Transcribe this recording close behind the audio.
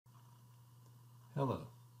Hello,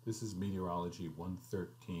 this is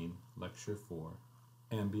METR113, Lecture 4,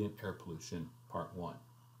 Ambient Air Pollution, Part 1.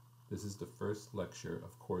 This is the first lecture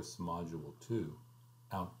of course Module 2,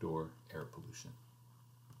 Outdoor Air Pollution.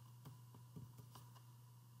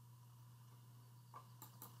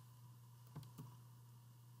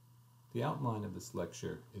 The outline of this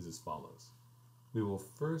lecture is as follows. We will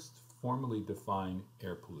first formally define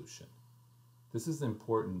air pollution. This is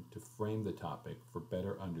important to frame the topic for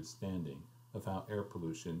better understanding of how air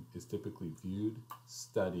pollution is typically viewed,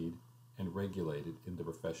 studied, and regulated in the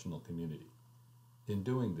professional community. In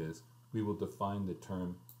doing this, we will define the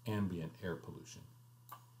term ambient air pollution.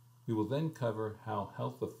 We will then cover how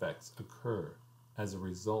health effects occur as a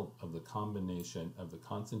result of the combination of the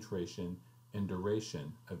concentration and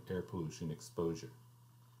duration of air pollution exposure.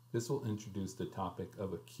 This will introduce the topic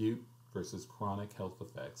of acute versus chronic health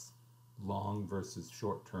effects, long versus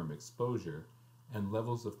short-term exposure, and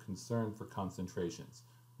levels of concern for concentrations,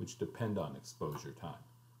 which depend on exposure time.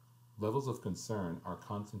 Levels of concern are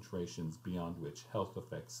concentrations beyond which health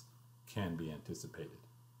effects can be anticipated.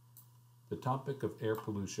 The topic of air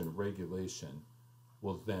pollution regulation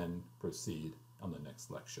will then proceed on the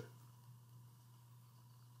next lecture.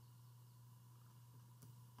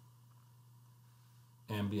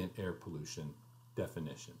 Ambient air pollution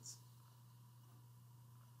definitions.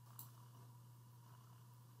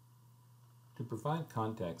 To provide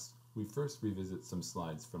context, we first revisit some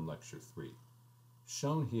slides from Lecture 3.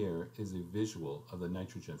 Shown here is a visual of the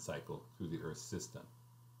nitrogen cycle through the Earth's system.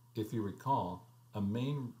 If you recall, a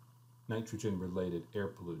main nitrogen-related air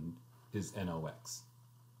pollutant is NOx,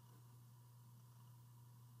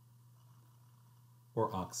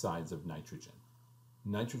 or oxides of nitrogen.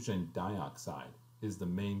 Nitrogen dioxide is the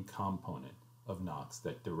main component of NOx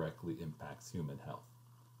that directly impacts human health.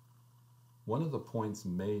 One of the points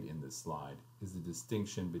made in this slide is the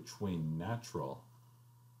distinction between natural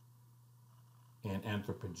and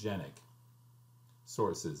anthropogenic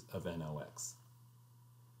sources of NOx.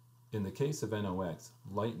 In the case of NOx,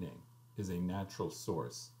 lightning is a natural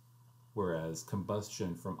source, whereas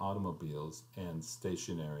combustion from automobiles and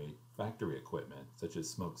stationary factory equipment, such as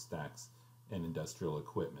smokestacks and industrial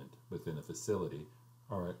equipment within a facility,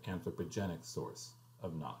 are an anthropogenic source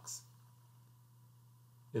of NOx.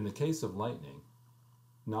 In the case of lightning,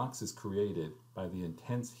 NOx is created by the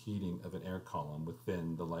intense heating of an air column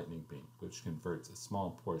within the lightning beam, which converts a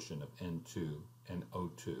small portion of N2 and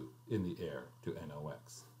O2 in the air to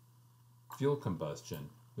NOx. Fuel combustion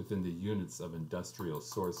within the units of industrial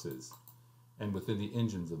sources and within the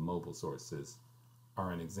engines of mobile sources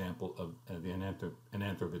are an example of an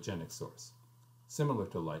anthropogenic source. Similar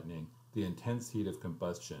to lightning, the intense heat of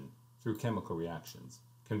combustion through chemical reactions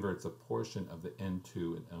converts a portion of the N2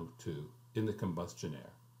 and O2 in the combustion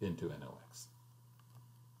air into NOx.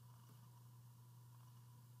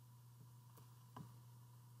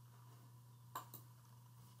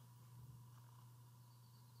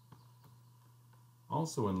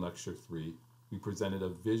 Also in Lecture 3, we presented a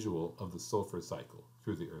visual of the sulfur cycle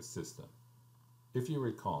through the Earth system. If you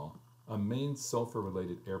recall, a main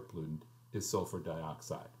sulfur-related air pollutant is sulfur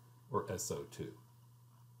dioxide, or SO2.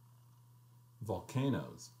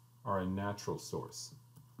 Volcanoes are a natural source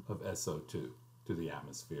of SO2 to the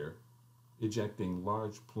atmosphere, ejecting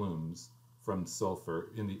large plumes from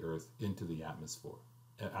sulfur in the Earth into the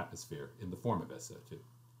atmosphere in the form of SO2.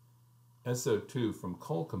 SO2 from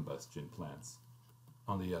coal combustion plants,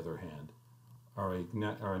 on the other hand, are an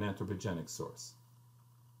anthropogenic source.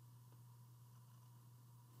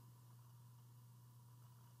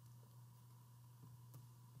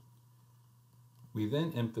 We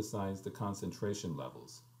then emphasize the concentration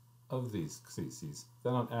levels of these species that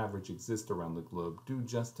on average exist around the globe due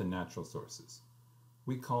just to natural sources.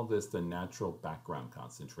 We call this the natural background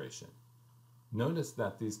concentration. Notice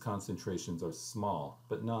that these concentrations are small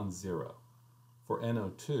but non-zero. For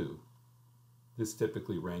NO2, this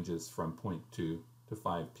typically ranges from 0.2 to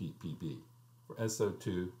 5 ppb. For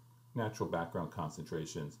SO2, natural background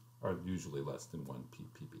concentrations are usually less than 1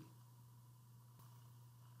 ppb.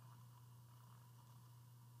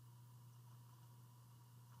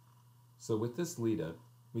 So with this lead-up,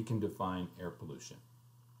 we can define air pollution.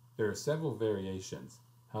 There are several variations,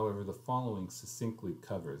 however the following succinctly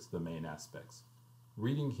covers the main aspects.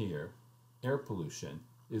 Reading here, air pollution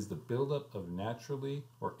is the buildup of naturally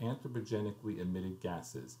or anthropogenically emitted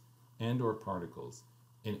gases and/or particles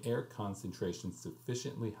in air concentrations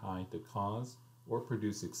sufficiently high to cause or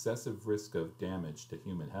produce excessive risk of damage to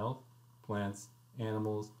human health, plants,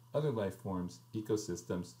 animals, other life forms,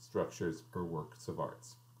 ecosystems, structures, or works of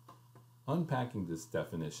arts. Unpacking this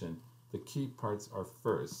definition, the key parts are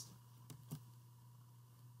first,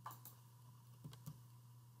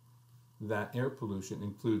 that air pollution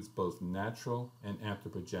includes both natural and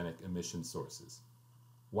anthropogenic emission sources.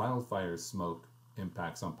 Wildfire smoke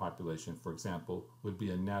impacts on population, for example, would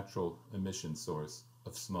be a natural emission source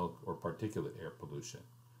of smoke or particulate air pollution,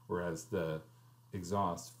 whereas the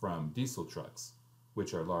exhaust from diesel trucks,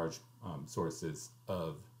 which are large sources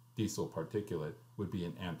of diesel particulate, would be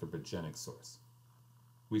an anthropogenic source.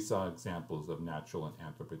 We saw examples of natural and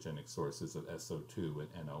anthropogenic sources of SO2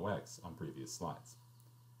 and NOx on previous slides.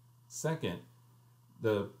 Second,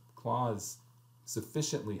 the clause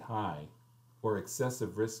sufficiently high or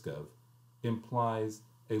excessive risk of implies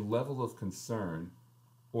a level of concern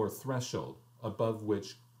or threshold above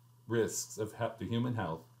which risks of the human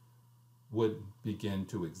health would begin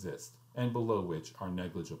to exist and below which are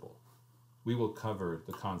negligible. We will cover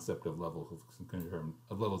the concept of levels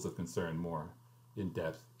of concern more in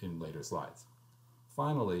depth in later slides.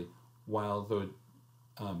 Finally, while the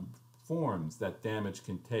forms that damage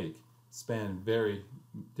can take span very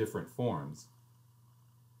different forms,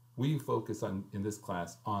 we focus in this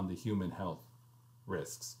class on the human health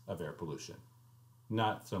risks of air pollution,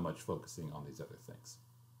 not so much focusing on these other things.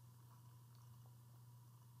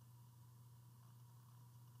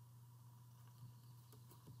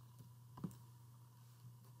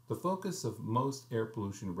 The focus of most air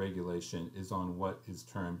pollution regulation is on what is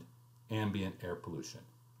termed ambient air pollution,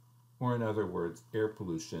 or in other words, air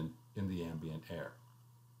pollution in the ambient air.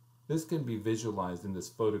 This can be visualized in this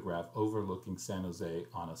photograph overlooking San Jose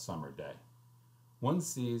on a summer day. One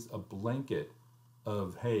sees a blanket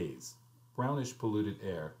of haze, brownish polluted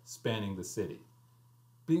air, spanning the city.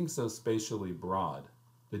 Being so spatially broad,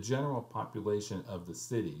 the general population of the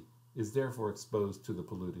city is therefore exposed to the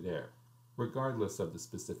polluted air, regardless of the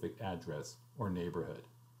specific address or neighborhood.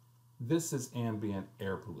 This is ambient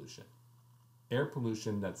air pollution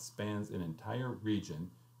that spans an entire region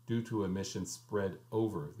due to emissions spread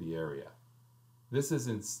over the area. This is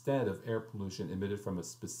instead of air pollution emitted from a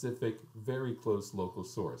specific, very close local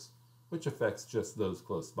source, which affects just those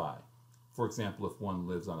close by. For example, if one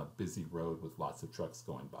lives on a busy road with lots of trucks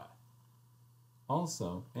going by.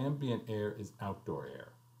 Also, ambient air is outdoor air,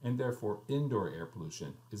 and therefore indoor air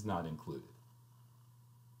pollution is not included.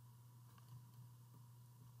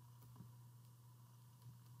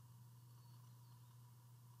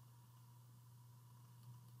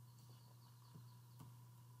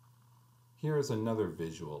 Here is another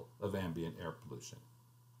visual of ambient air pollution,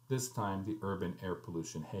 this time the urban air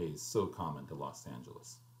pollution haze so common to Los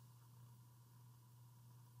Angeles.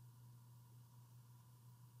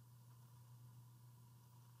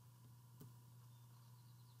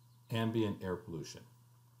 Ambient air pollution,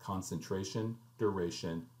 concentration,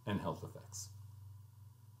 duration, and health effects.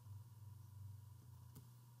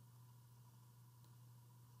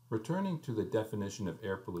 Returning to the definition of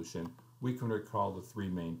air pollution, we can recall the three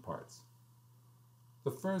main parts. The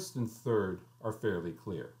first and third are fairly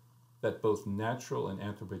clear, that both natural and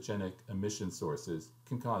anthropogenic emission sources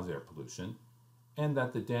can cause air pollution, and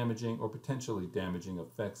that the damaging or potentially damaging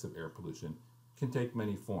effects of air pollution can take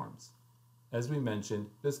many forms. As we mentioned,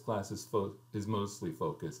 this class is mostly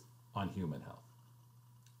focused on human health.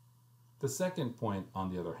 The second point,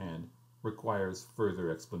 on the other hand, requires further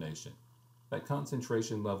explanation, that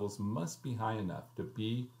concentration levels must be high enough to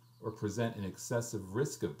be or present an excessive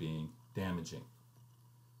risk of being damaging.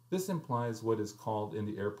 This implies what is called in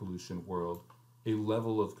the air pollution world a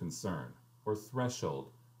level of concern or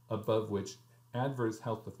threshold above which adverse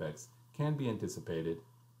health effects can be anticipated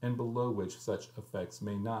and below which such effects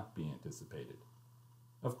may not be anticipated.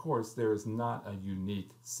 Of course, there is not a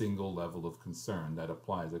unique single level of concern that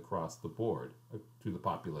applies across the board to the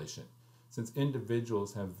population, since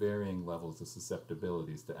individuals have varying levels of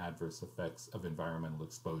susceptibilities to adverse effects of environmental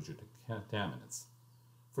exposure to contaminants.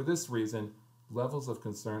 For this reason, levels of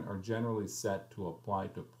concern are generally set to apply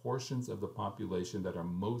to portions of the population that are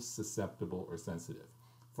most susceptible or sensitive,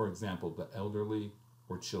 for example, the elderly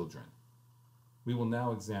or children. We will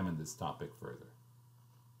now examine this topic further.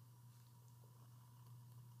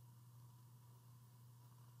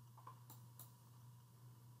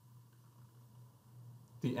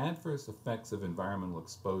 The adverse effects of environmental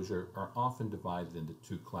exposure are often divided into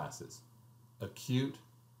two classes, acute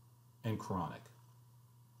and chronic.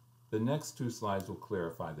 The next two slides will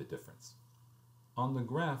clarify the difference. On the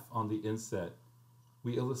graph on the inset,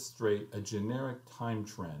 we illustrate a generic time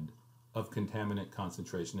trend of contaminant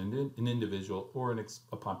concentration an individual or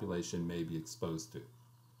a population may be exposed to.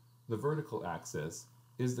 The vertical axis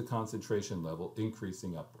is the concentration level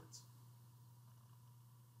increasing upwards.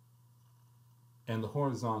 And the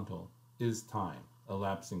horizontal is time,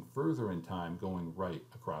 elapsing further in time going right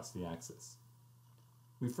across the axis.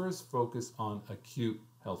 We first focus on acute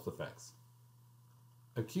health effects.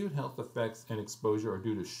 Acute health effects and exposure are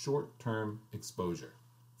due to short-term exposure.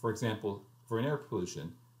 For example, for an air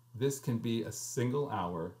pollution, this can be a single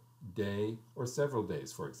hour, day, or several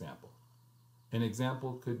days, for example. An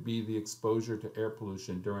example could be the exposure to air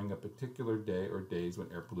pollution during a particular day or days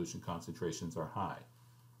when air pollution concentrations are high.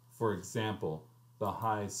 For example, the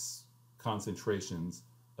high concentrations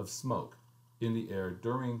of smoke in the air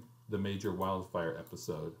during the major wildfire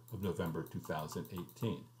episode of November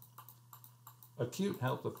 2018. Acute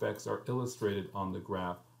health effects are illustrated on the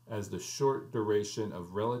graph as the short duration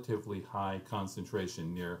of relatively high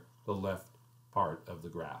concentration near the left part of the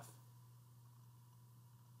graph.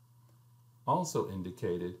 Also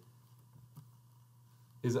indicated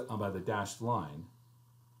is by the dashed line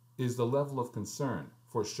is the level of concern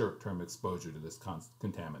for short-term exposure to this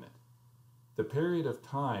contaminant. The period of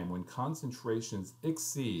time when concentrations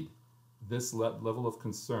exceed this level of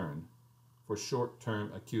concern for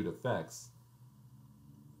short-term acute effects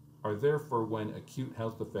are therefore when acute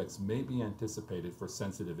health effects may be anticipated for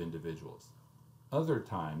sensitive individuals. Other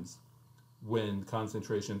times, when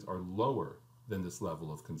concentrations are lower than this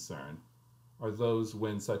level of concern, are those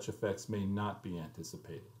when such effects may not be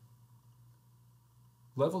anticipated.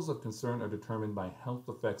 Levels of concern are determined by health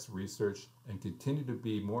effects research and continue to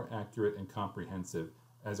be more accurate and comprehensive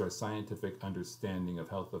as our scientific understanding of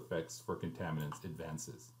health effects for contaminants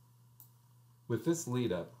advances. With this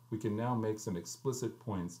lead up, we can now make some explicit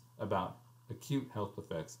points about acute health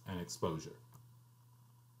effects and exposure.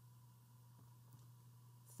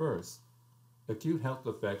 First, acute health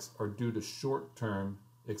effects are due to short-term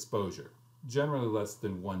exposure, generally less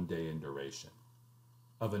than 1 day in duration,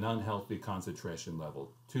 of an unhealthy concentration level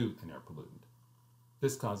to an air pollutant.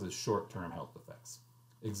 This causes short-term health effects.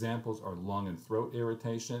 Examples are lung and throat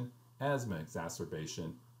irritation, asthma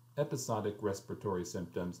exacerbation, episodic respiratory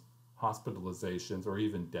symptoms, hospitalizations, or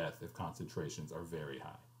even death if concentrations are very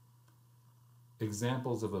high.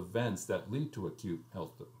 Examples of events that lead to acute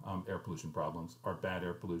health air pollution problems are bad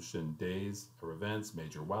air pollution days or events,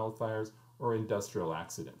 major wildfires, or industrial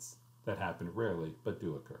accidents that happen rarely but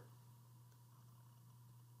do occur.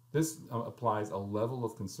 This applies a level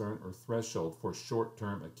of concern or threshold for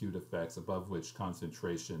short-term acute effects above which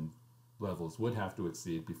concentration levels would have to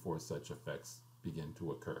exceed before such effects begin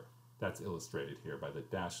to occur. That's illustrated here by the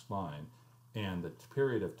dashed line, and the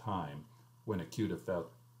period of time when acute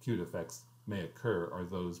effects may occur are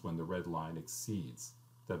those when the red line exceeds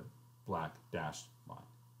the black dashed line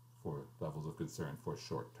for levels of concern for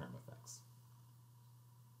short-term effects.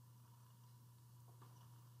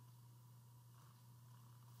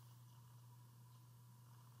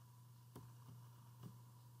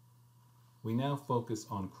 We now focus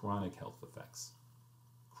on chronic health effects.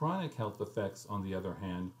 Chronic health effects, on the other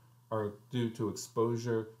hand, are due to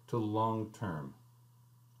exposure to long-term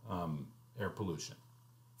air pollution.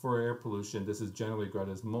 For air pollution, this is generally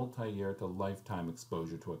regarded as multi-year to lifetime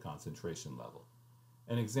exposure to a concentration level.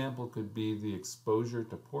 An example could be the exposure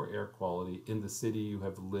to poor air quality in the city you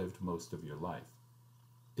have lived most of your life.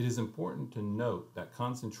 It is important to note that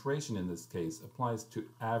concentration in this case applies to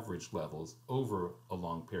average levels over a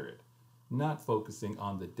long period, not focusing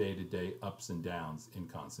on the day-to-day ups and downs in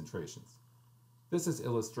concentrations. This is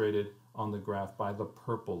illustrated on the graph by the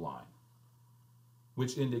purple line,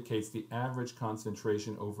 which indicates the average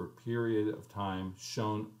concentration over a period of time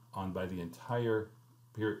shown by the entire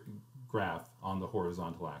graph on the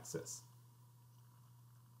horizontal axis.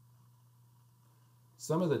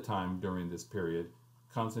 Some of the time during this period,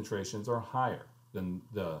 concentrations are higher than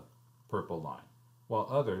the purple line, while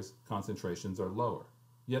others, concentrations are lower.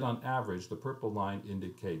 Yet on average, the purple line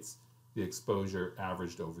indicates the exposure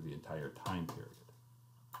averaged over the entire time period.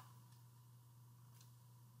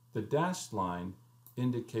 The dashed line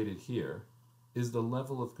indicated here is the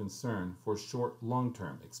level of concern for short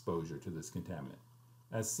long-term exposure to this contaminant.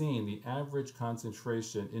 As seen, the average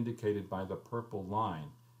concentration indicated by the purple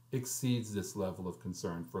line exceeds this level of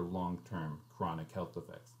concern for long-term chronic health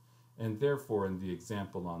effects. And therefore, in the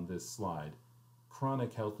example on this slide,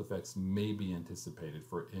 chronic health effects may be anticipated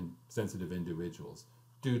for sensitive individuals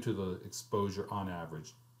due to the exposure on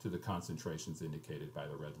average to the concentrations indicated by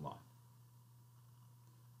the red line.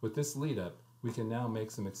 With this lead up, we can now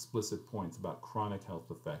make some explicit points about chronic health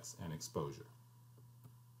effects and exposure.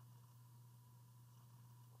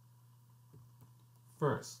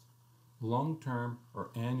 First, long-term or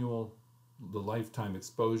annual, the lifetime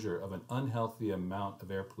exposure of an unhealthy amount of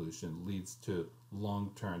air pollution leads to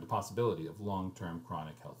the possibility of long-term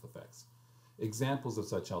chronic health effects. Examples of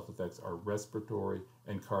such health effects are respiratory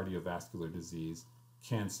and cardiovascular disease,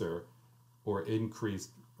 cancer, or increased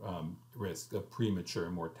risk of premature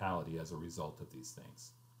mortality as a result of these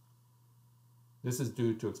things. This is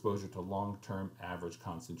due to exposure to long-term average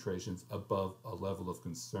concentrations above a level of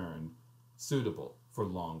concern suitable for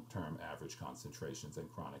long-term average concentrations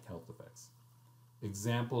and chronic health effects.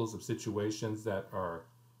 Examples of situations that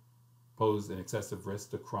pose an excessive risk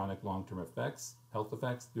to chronic long-term health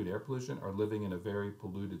effects due to air pollution are living in a very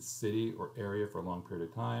polluted city or area for a long period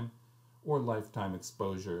of time, or lifetime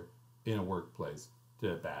exposure in a workplace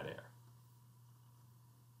to bad air.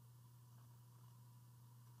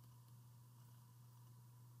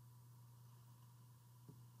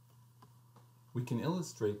 We can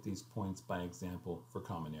illustrate these points by example for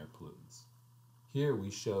common air pollutants. Here we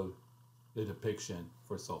show the depiction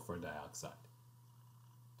for sulfur dioxide.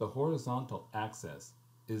 The horizontal axis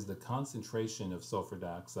is the concentration of sulfur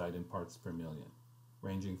dioxide in parts per million,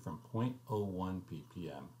 ranging from 0.01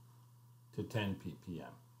 ppm to 10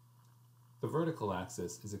 ppm. The vertical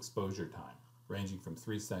axis is exposure time, ranging from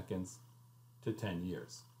 3 seconds to 10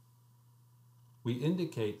 years. We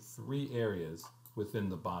indicate 3 areas within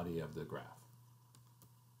the body of the graph.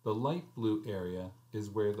 The light blue area is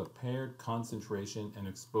where the paired concentration and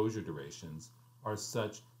exposure durations are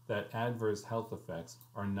such that adverse health effects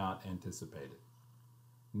are not anticipated.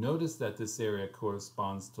 Notice that this area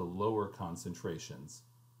corresponds to lower concentrations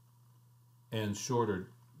and shorter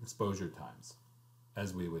exposure times,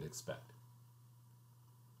 as we would expect.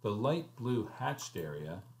 The light blue hatched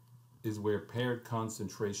area is where paired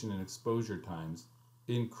concentration and exposure times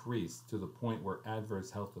increase to the point where adverse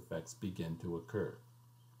health effects begin to occur.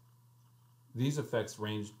 These effects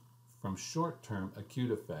range from short-term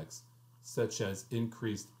acute effects such as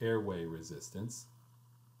increased airway resistance,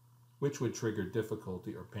 which would trigger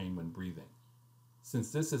difficulty or pain when breathing.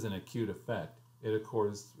 Since this is an acute effect, it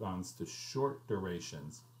corresponds to short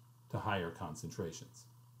durations to higher concentrations.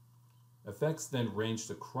 Effects then range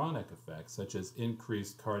to chronic effects such as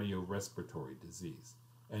increased cardiorespiratory disease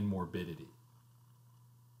and morbidity.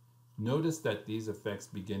 Notice that these effects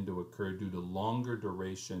begin to occur due to longer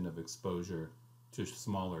duration of exposure to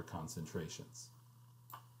smaller concentrations.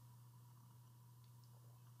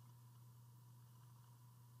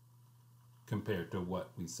 Compared to what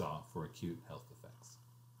we saw for acute health effects.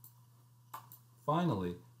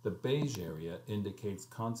 Finally, the beige area indicates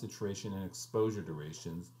concentration and exposure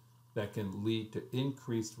durations that can lead to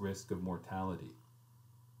increased risk of mortality.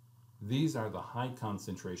 These are the high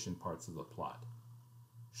concentration parts of the plot.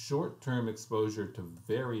 Short-term exposure to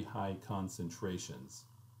very high concentrations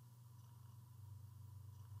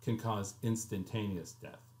can cause instantaneous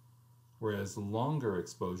death, whereas longer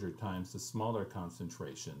exposure times to smaller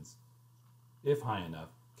concentrations, if high enough,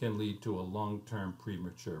 can lead to a long-term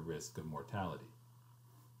premature risk of mortality.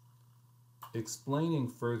 Explaining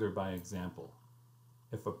further by example,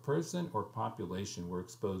 if a person or population were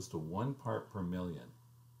exposed to 1 part per million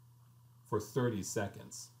for 30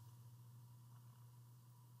 seconds,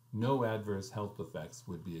 no adverse health effects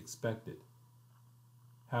would be expected.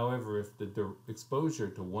 However, if the exposure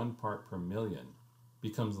to 1 part per million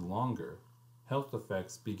becomes longer, health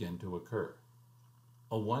effects begin to occur.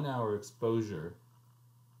 A 1-hour exposure,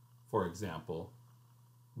 for example,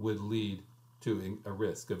 would lead to a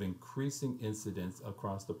risk of increasing incidence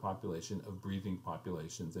across the population of breathing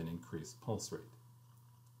populations and increased pulse rate.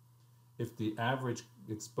 If the average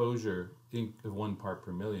exposure of 1 part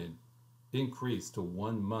per million increased to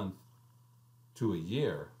 1 month to a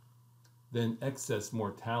year, then excess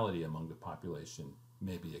mortality among the population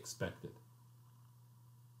may be expected.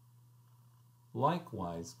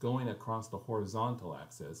 Likewise, going across the horizontal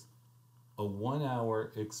axis, a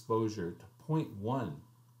 1-hour exposure to 0.1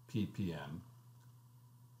 ppm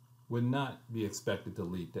would not be expected to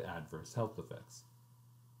lead to adverse health effects.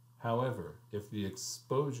 However, if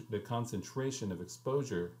the concentration of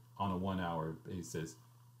exposure on a 1-hour basis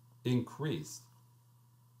increased,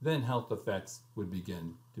 then health effects would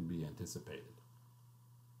begin to be anticipated.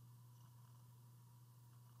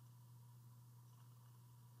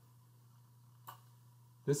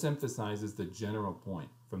 This emphasizes the general point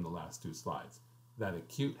from the last 2 slides, that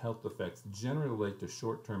acute health effects generally relate to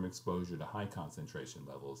short-term exposure to high concentration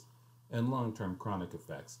levels and long-term chronic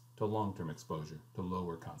effects to long-term exposure to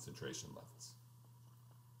lower concentration levels.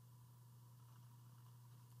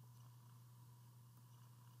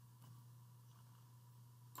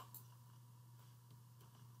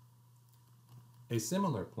 A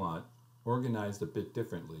similar plot, organized a bit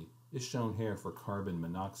differently, is shown here for carbon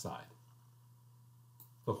monoxide.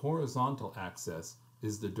 The horizontal axis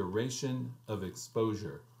is the duration of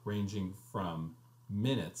exposure ranging from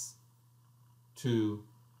minutes to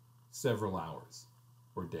several hours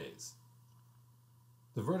or days.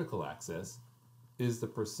 The vertical axis is the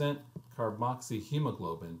percent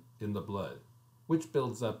carboxyhemoglobin in the blood, which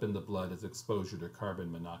builds up in the blood as exposure to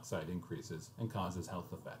carbon monoxide increases and causes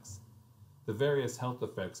health effects. The various health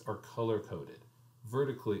effects are color-coded,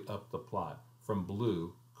 vertically up the plot, from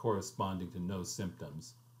blue, corresponding to no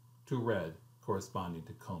symptoms, to red, corresponding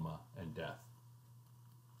to coma and death.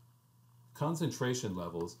 Concentration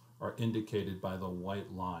levels are indicated by the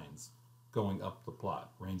white lines going up the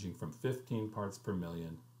plot, ranging from 15 parts per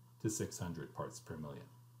million to 600 parts per million.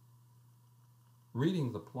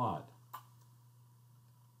 Reading the plot,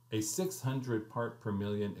 a 600 part per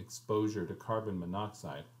million exposure to carbon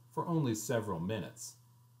monoxide for only several minutes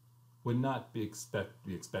would not be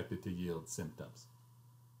expected to yield symptoms.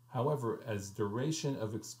 However, as duration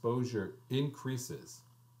of exposure increases,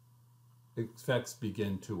 effects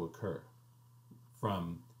begin to occur,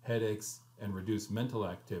 from headaches and reduced mental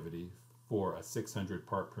activity for a 600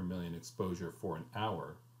 part per million exposure for an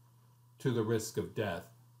hour, to the risk of death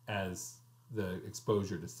as the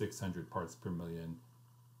exposure to 600 parts per million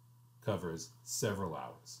covers several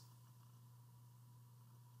hours.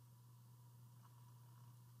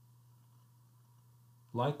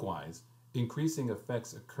 Likewise, increasing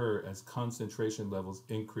effects occur as concentration levels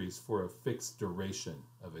increase for a fixed duration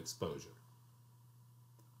of exposure.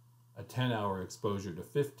 A 10-hour exposure to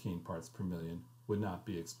 15 parts per million would not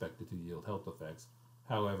be expected to yield health effects.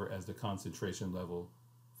 However, as the concentration level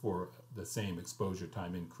for the same exposure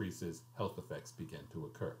time increases, health effects begin to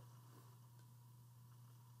occur.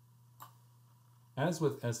 As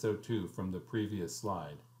with SO2 from the previous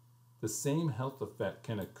slide, the same health effect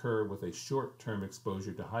can occur with a short-term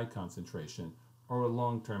exposure to high concentration or a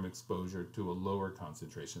long-term exposure to a lower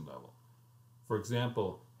concentration level. For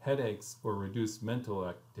example, headaches or reduced mental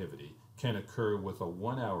activity can occur with a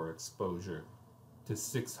 1-hour exposure to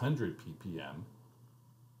 600 ppm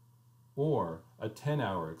or a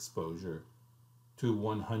 10-hour exposure to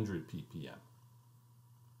 100 ppm.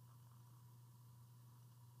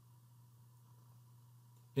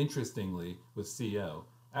 Interestingly, with CO,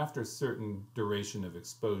 after a certain duration of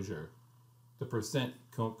exposure, the percent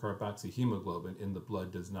carboxyhemoglobin in the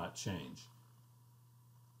blood does not change.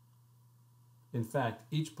 In fact,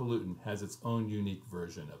 each pollutant has its own unique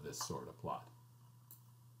version of this sort of plot.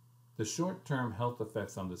 The short-term health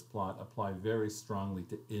effects on this plot apply very strongly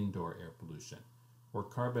to indoor air pollution, where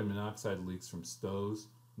carbon monoxide leaks from stoves,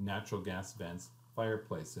 natural gas vents,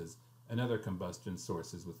 fireplaces, and other combustion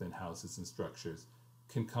sources within houses and structures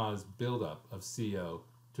can cause buildup of CO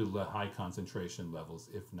to high concentration levels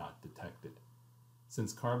if not detected.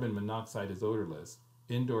 Since carbon monoxide is odorless,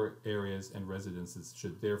 indoor areas and residences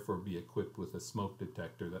should therefore be equipped with a smoke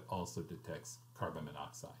detector that also detects carbon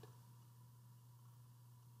monoxide.